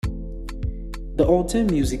The alt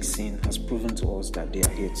music scene has proven to us that they are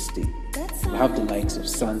here to stay. We have the likes of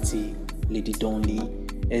Santi, Lady Donley,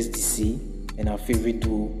 SDC, and our favorite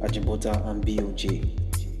duo Ajibota and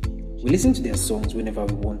BOJ. We listen to their songs whenever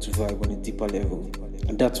we want to vibe on a deeper level,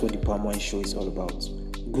 and that's what the Palmwine show is all about.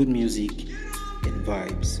 Good music and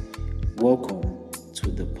vibes. Welcome to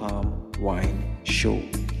the Palmwine show.